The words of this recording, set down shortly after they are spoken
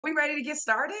We ready to get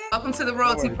started? Welcome to the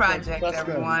Royalty Project,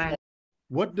 everyone.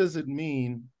 What does it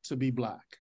mean to be Black?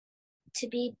 To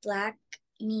be Black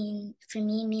for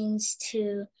me means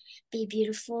to be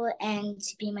beautiful and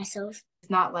to be myself.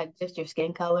 It's not like just your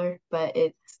skin color, but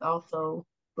it's also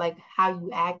like how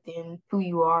you act and who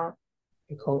you are.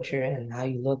 Your culture and how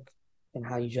you look and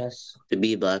how you dress. To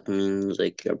be Black means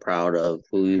like you're proud of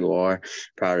who you are,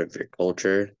 proud of your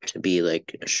culture, to be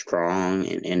like strong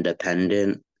and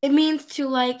independent. It means to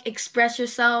like express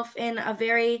yourself in a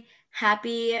very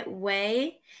happy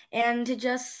way and to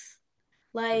just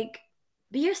like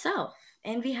be yourself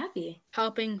and be happy.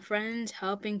 Helping friends,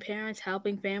 helping parents,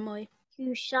 helping family.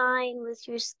 You shine with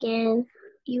your skin.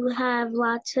 You have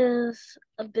lots of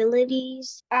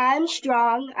abilities. I'm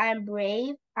strong. I'm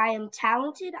brave. I am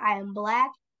talented. I am Black.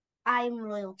 I am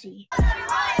royalty.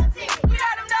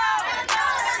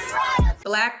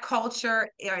 Black culture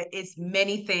is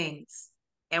many things,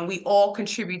 and we all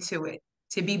contribute to it.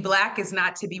 To be Black is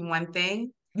not to be one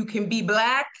thing. You can be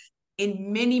Black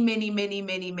in many, many, many,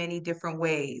 many, many different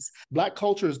ways. Black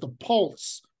culture is the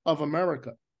pulse of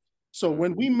America. So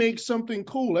when we make something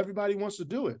cool, everybody wants to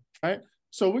do it, right?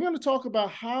 So we're going to talk about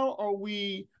how are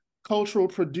we cultural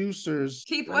producers.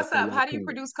 Keith, what's up? How do you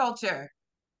produce culture?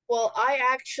 Well, I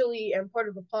actually am part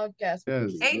of a podcast.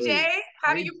 Yes. AJ,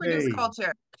 how do you produce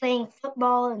culture? Playing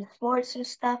football and sports and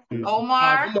stuff.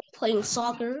 Omar? Playing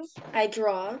soccer. I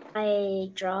draw.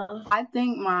 I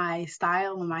think my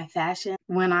style and my fashion,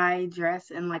 when I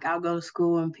dress and like I'll go to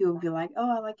school and people be like,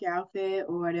 oh, I like your outfit,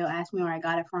 or they'll ask me where I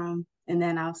got it from. And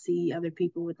then I'll see other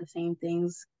people with the same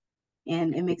things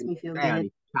and it makes me feel good.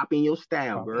 Copying your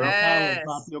style, girl. Yes,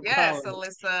 yes,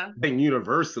 Alyssa. I think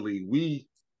universally, we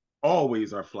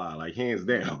always are fly, like hands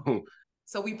down.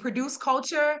 So we produce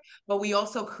culture, but we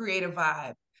also create a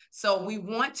vibe. So we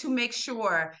want to make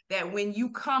sure that when you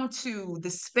come to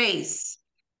the space,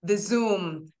 the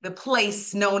Zoom, the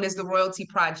place known as the Royalty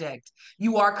Project,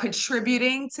 you are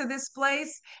contributing to this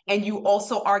place and you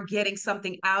also are getting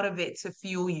something out of it to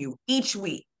fuel you each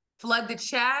week. Flood the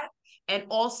chat and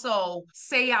also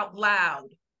say out loud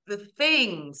the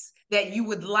things that you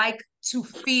would like to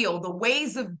feel, the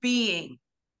ways of being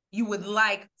you would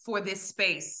like for this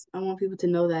space. I want people to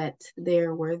know that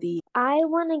they're worthy. I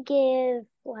want to give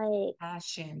like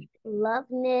passion,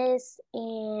 loveness,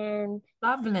 and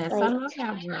loveness. Like, I love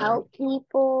that word. Help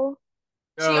people.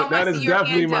 That is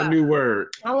definitely my new word.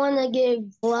 I want to give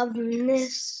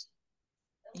loveness.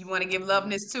 You want to give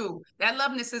loveness too. That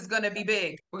loveness is going to be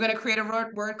big. We're going to create a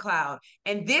word cloud.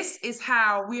 And this is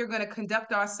how we are going to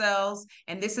conduct ourselves.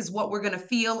 And this is what we're going to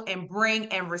feel and bring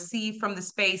and receive from the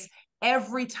space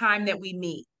every time that we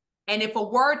meet. And if a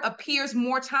word appears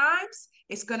more times,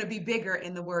 it's going to be bigger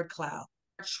in the word cloud.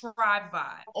 Tribe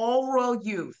vibe. All royal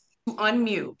youth to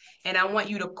unmute. And I want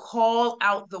you to call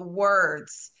out the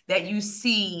words that you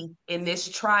see in this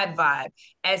tribe vibe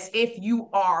as if you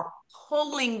are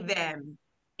pulling them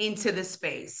into the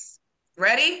space.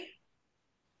 Ready?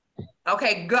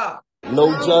 Okay, go.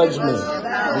 No judgment,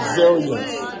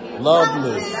 resilience,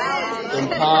 loveness,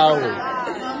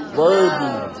 empowered,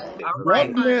 worthy.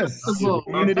 Loveness, valuable.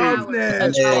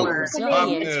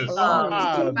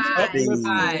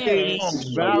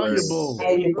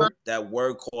 That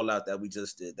word call out that we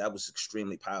just did, that was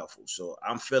extremely powerful. So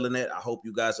I'm feeling it. I hope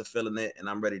you guys are feeling it, and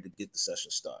I'm ready to get the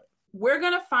session started. We're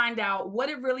going to find out what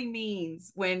it really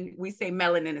means when we say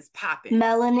melanin is popping.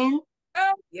 Melanin.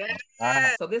 Yes.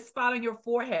 So this spot on your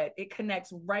forehead, it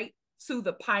connects right to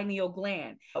the pineal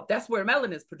gland. That's where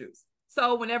melanin is produced.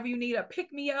 So whenever you need a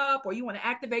pick-me-up or you want to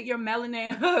activate your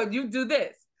melanin, you do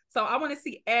this. So I want to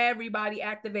see everybody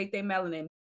activate their melanin.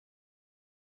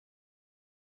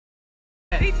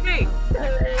 Teach me.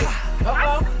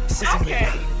 Uh-oh.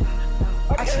 Okay.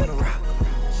 I see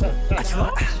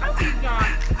John.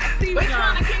 I see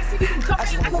John. I can't see you. Come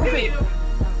in. I can see you.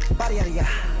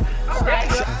 All right.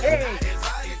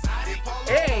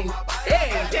 Hey,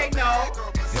 no.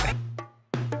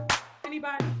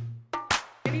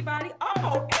 Anybody?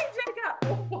 Oh, AJ got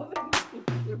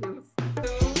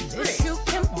You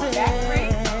can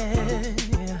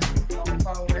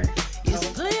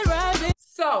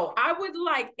So I would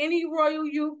like any royal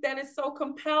youth that is so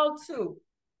compelled to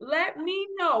let me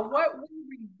know what we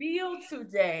revealed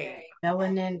today.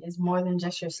 Melanin is more than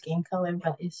just your skin color,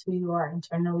 but it's who you are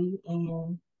internally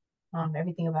and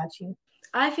everything about you.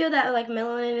 I feel that like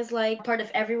melanin is like part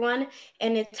of everyone,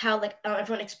 and it's how like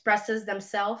everyone expresses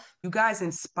themselves. You guys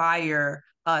inspire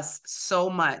us so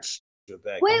much.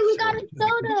 Wait, we got a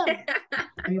soda.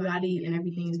 Everybody and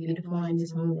everything is beautiful in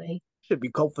this one way. Should be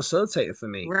co-facilitator for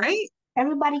me. Right?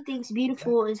 Everybody thinks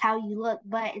beautiful is how you look,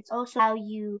 but it's also how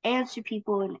you answer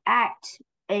people and act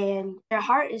and your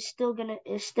heart is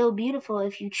still beautiful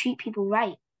if you treat people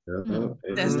right.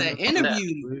 That's the inner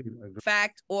beauty.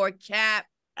 Fact or cap?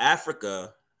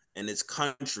 Africa and its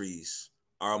countries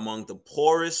are among the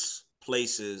poorest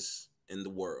places in the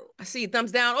world. I see.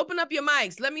 Thumbs down. Open up your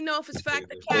mics. Let me know if it's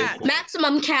fact or cap.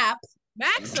 Maximum cap.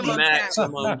 Maximum cap.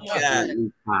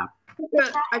 cap.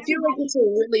 I feel like it's a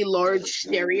really large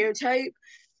stereotype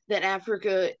that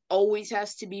Africa always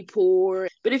has to be poor.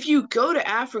 But if you go to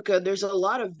Africa, there's a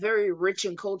lot of very rich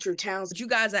and cultured towns. You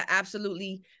guys are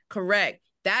absolutely correct.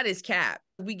 That is cap.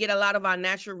 We get a lot of our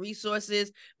natural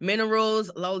resources,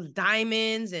 minerals, those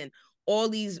diamonds, and all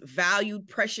these valued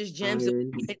precious gems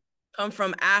that come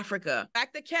from Africa.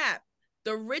 Back to cap.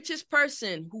 The richest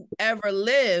person who ever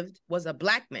lived was a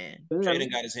black man.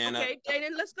 Jaden got his hand up. Okay,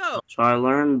 Jaden, let's go. So I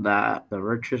learned that the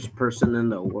richest person in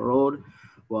the world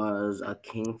was a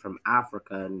king from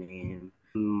Africa named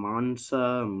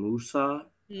Mansa Musa.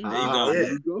 There you go.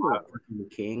 There you go. African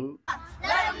king.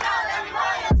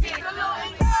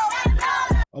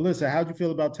 Alyssa, how'd you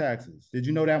feel about taxes? Did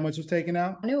you know that much was taken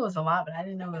out? I knew it was a lot, but I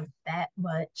didn't know it was that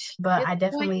much. But I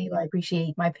definitely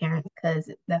appreciate my parents because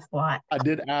that's a lot. I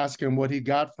did ask him what he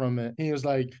got from it. He was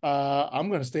like, I'm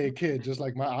gonna stay a kid, just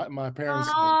like my parents.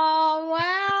 Oh, wow.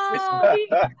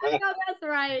 I know that's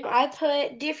right. I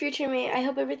put, Dear Future Me, I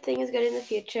hope everything is good in the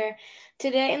future.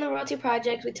 Today in the Royalty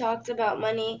Project, we talked about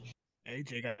money.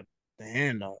 AJ got the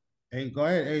hand up. Hey, go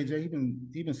ahead, AJ.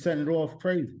 He been setting it off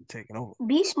crazy. Taking over.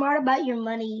 Be smart about your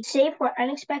money. Save for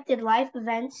unexpected life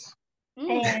events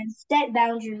and set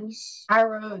boundaries. I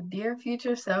wrote, Dear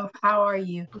Future Self, how are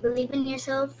you? Believe in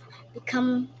yourself,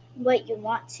 become what you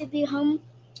want to become,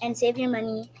 and save your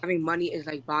money. Having money is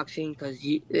like boxing because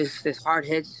there's hard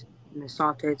hits and there's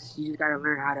soft hits. You just gotta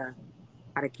learn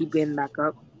how to keep getting back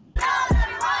up.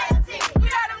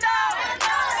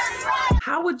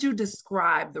 How would you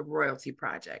describe the Royalty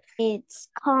Project? It's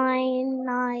kind,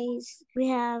 nice. We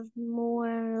have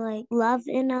more like love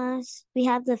in us. We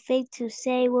have the faith to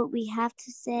say what we have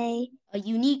to say. A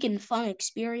unique and fun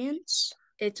experience.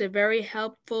 It's a very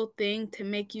helpful thing to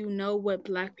make you know what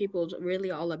Black people is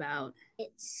really all about.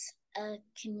 It's a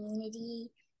community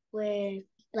where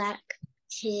Black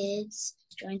kids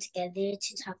join together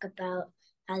to talk about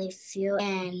how they feel,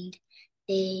 and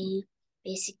they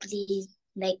basically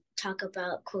talk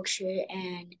about culture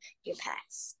and your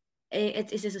past.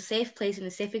 It's just a safe place and a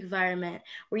safe environment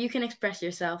where you can express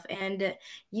yourself, and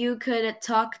you could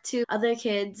talk to other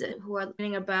kids who are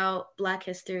learning about Black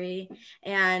history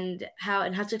and how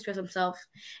to express themselves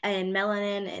and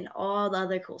melanin and all the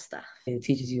other cool stuff. It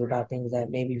teaches you about things that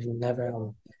maybe you've never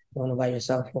known about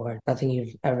yourself or nothing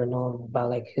you've ever known about,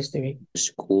 like history.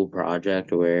 School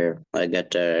project where I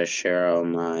get to share all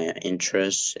my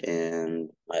interests and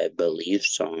my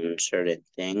beliefs on certain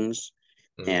things,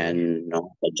 and no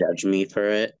one could judge me for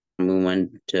it. We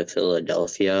went to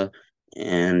Philadelphia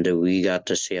and we got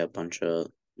to see a bunch of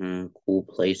cool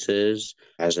places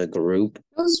as a group.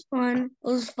 It was fun. It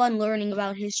was fun learning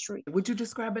about history. Would you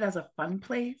describe it as a fun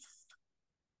place?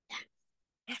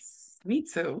 Yes, me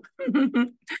too.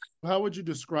 How would you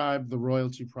describe the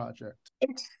Royalty Project?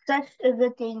 It's such a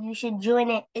good thing. You should join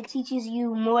it. It teaches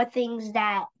you more things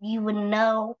that you would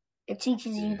know. It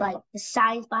teaches you like the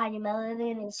science behind your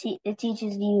melanin. It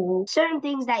teaches you certain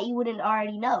things that you wouldn't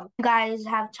already know. You guys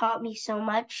have taught me so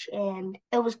much, and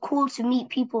it was cool to meet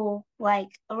people like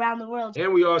around the world.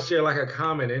 And we all share like a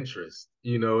common interest.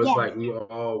 You know, it's like we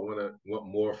all want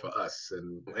more for us,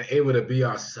 and able to be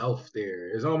ourselves there.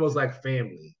 It's almost like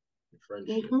family and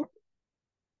friendship.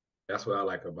 That's what I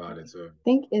like about it too. I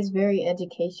think it's very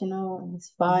educational and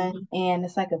it's fun and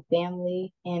it's like a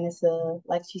family and it's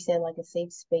like she said, like a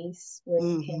safe space where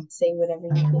you can say whatever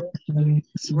you feel.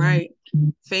 That's right.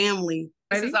 Family.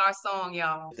 This is our song,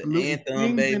 y'all. The Salute anthem,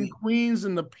 kings baby. and queens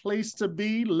in the place to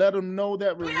be. Let them know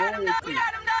that we're royalty. If you know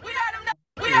it,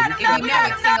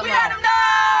 sing along.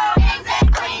 Kings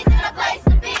and queens in the place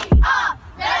to be.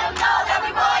 Let them know that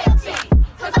we royalty.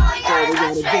 Cause all we got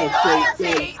is straight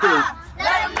loyalty.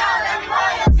 Let them know that we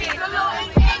royalty.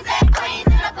 Kings and queens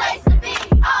in the place to be.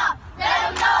 Let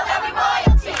them know that we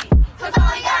royalty. Cause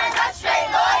all we got is straight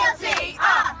loyalty.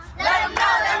 Let them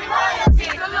know that we royalty.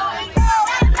 Let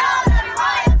them know that we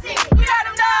royalty. Let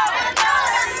them know that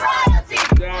we royalty.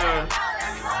 Yeah.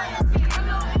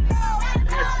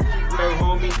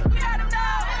 Homie.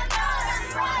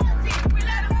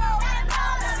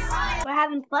 We're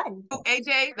having fun. Oh,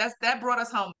 AJ, that brought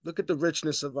us home. Look at the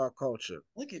richness of our culture.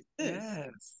 Look at this.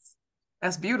 Yes.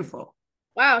 That's beautiful.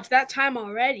 Wow, it's that time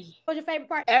already. What was your favorite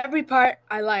part? Every part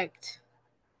I liked.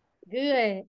 Good.